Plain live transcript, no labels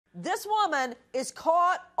This woman is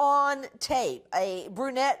caught on tape. A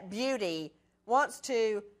brunette beauty wants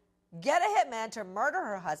to get a hitman to murder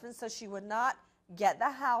her husband so she would not get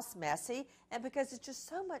the house messy, and because it's just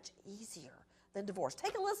so much easier than divorce.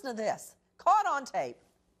 Take a listen to this. Caught on tape.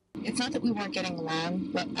 It's not that we weren't getting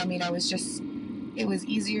along, but I mean, it was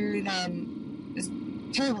easier than, as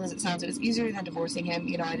terrible as it sounds, it was easier than divorcing him.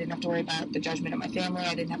 You know, I didn't have to worry about the judgment of my family.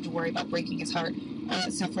 I didn't have to worry about breaking his heart.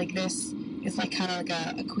 Stuff like this, it's like kind of like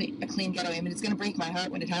a clean getaway. I mean, it's going to break my heart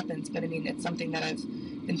when it happens, but I mean, it's something that I've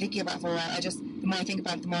been thinking about for a while. The more I think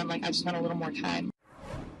about it, the more I'm like, I just want a little more time.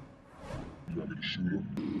 You want me to shoot him?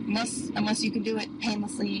 Unless you can do it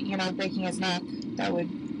painlessly, you know, breaking his neck, that would...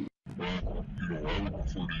 I would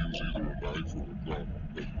prefer to use either a knife or a gun.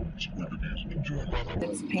 It's quick and easy to do.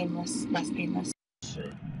 It's painless, less painless.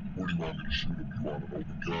 What do you want me to shoot him? You want an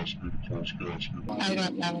open casket, a closed casket? I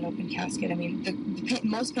don't want an open casket. I mean, the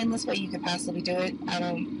most painless way you could possibly do it. I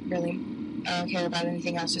don't care about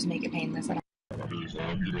anything else. Just make it painless. I'm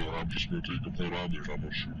just going to take the put on there and I'm going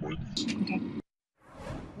to shoot right. Okay.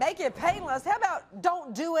 Make it painless. How about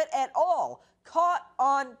don't do it at all? Caught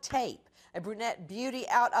on tape. A brunette beauty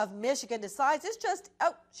out of Michigan decides it's just,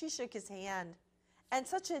 oh, she shook his hand. And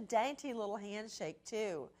such a dainty little handshake,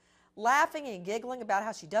 too. Laughing and giggling about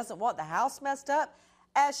how she doesn't want the house messed up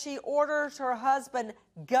as she orders her husband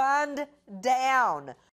gunned down.